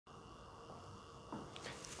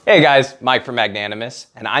Hey guys, Mike from Magnanimous,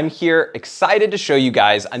 and I'm here excited to show you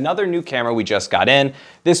guys another new camera we just got in.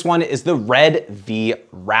 This one is the Red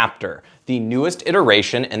V-RAPTOR, the newest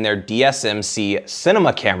iteration in their DSMC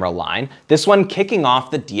cinema camera line, this one kicking off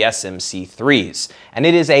the DSMC3s, and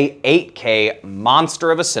it is a 8K monster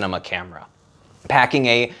of a cinema camera, packing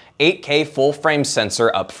a 8K full frame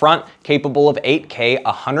sensor up front, capable of 8K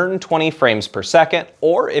 120 frames per second,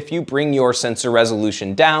 or if you bring your sensor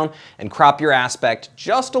resolution down and crop your aspect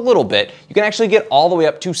just a little bit, you can actually get all the way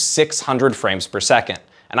up to 600 frames per second.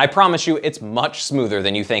 And I promise you, it's much smoother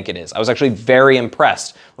than you think it is. I was actually very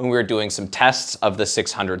impressed when we were doing some tests of the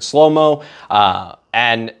 600 slow-mo.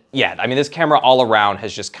 And yeah, I mean, this camera all around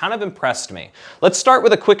has just kind of impressed me. Let's start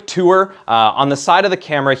with a quick tour. On the side of the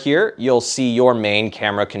camera here, you'll see your main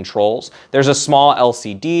camera controls. There's a small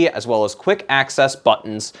LCD as well as quick access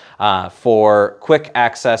buttons for quick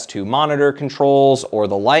access to monitor controls or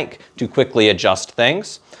the like to quickly adjust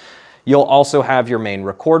things. You'll also have your main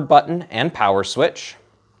record button and power switch.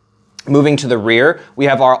 Moving to the rear, we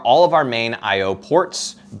have all of our main I/O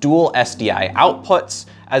ports, dual SDI outputs,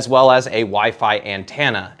 as well as a Wi-Fi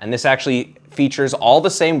antenna. And this actually features all the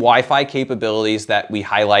same Wi-Fi capabilities that we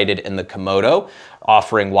highlighted in the Komodo,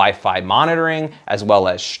 offering Wi-Fi monitoring, as well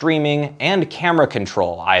as streaming and camera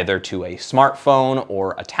control, either to a smartphone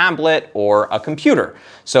or a tablet or a computer.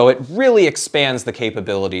 So it really expands the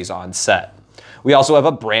capabilities on set. We also have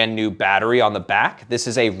a brand new battery on the back. This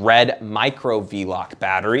is a red micro V-Lock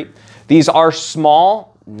battery. These are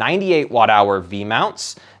small 98 watt-hour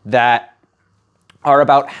V-mounts that are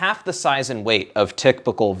about half the size and weight of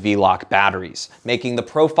typical V-Lock batteries, making the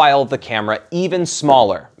profile of the camera even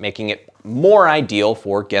smaller, making it more ideal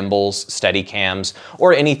for gimbals, Steadicams,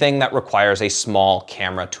 or anything that requires a small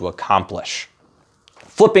camera to accomplish.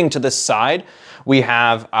 Flipping to the side, we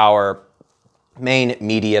have our main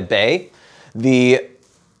media bay. The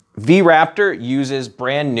V-RAPTOR uses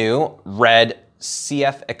brand new red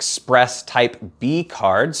CF Express Type B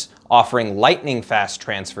cards, offering lightning fast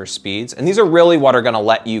transfer speeds, and these are really what are going to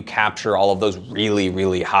let you capture all of those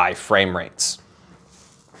really high frame rates.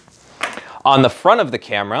 On the front of the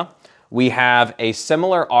camera, we have a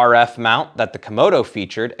similar RF mount that the Komodo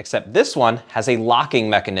featured, except this one has a locking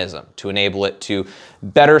mechanism to enable it to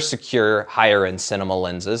better secure higher-end cinema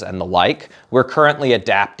lenses and the like. We're currently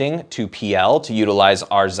adapting to PL to utilize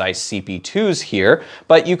our Zeiss CP2s here,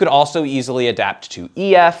 but you could also easily adapt to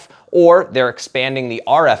EF, or they're expanding the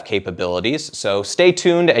RF capabilities, so stay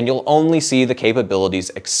tuned and you'll only see the capabilities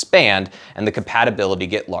expand and the compatibility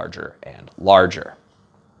get larger and larger.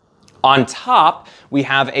 On top, we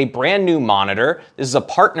have a brand new monitor. This is a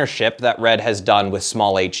partnership that Red has done with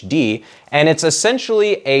Small HD, and it's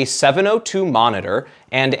essentially a 702 monitor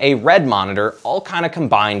and a Red monitor all kind of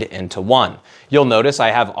combined into one. You'll notice I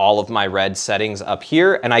have all of my Red settings up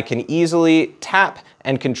here, and I can easily tap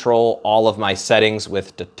and control all of my settings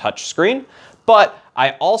with the touch screen, but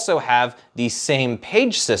I also have the same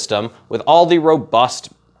page system with all the robust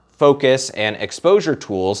focus and exposure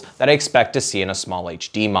tools that I expect to see in a Small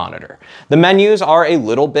HD monitor. The menus are a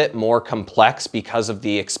little bit more complex because of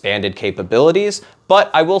the expanded capabilities,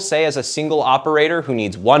 but I will say as a single operator who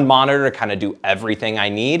needs one monitor to kind of do everything I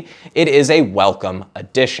need, it is a welcome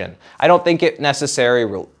addition. I don't think it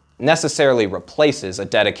necessarily replaces a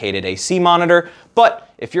dedicated AC monitor,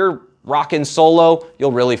 but if you're rocking solo,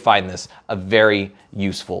 you'll really find this a very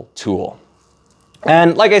useful tool.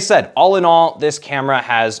 And like I said, all in all, this camera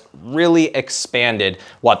has really expanded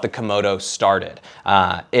what the Komodo started.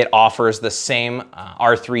 It offers the same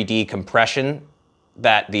R3D compression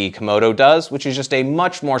that the Komodo does, which is just a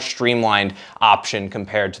much more streamlined option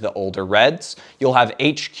compared to the older Reds. You'll have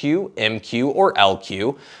HQ, MQ, or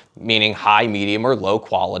LQ, meaning high, medium, or low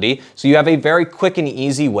quality. So you have a very quick and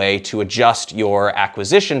easy way to adjust your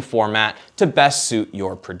acquisition format to best suit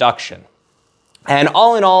your production. And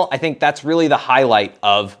all in all, I think that's really the highlight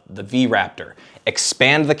of the V-RAPTOR.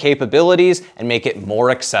 Expand the capabilities and make it more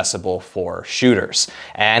accessible for shooters.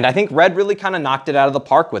 And I think Red really kind of knocked it out of the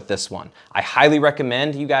park with this one. I highly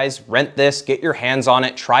recommend you guys rent this, get your hands on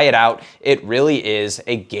it, try it out. It really is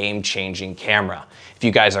a game-changing camera. If you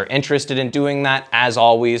guys are interested in doing that, as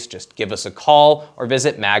always, just give us a call or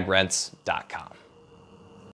visit magrents.com.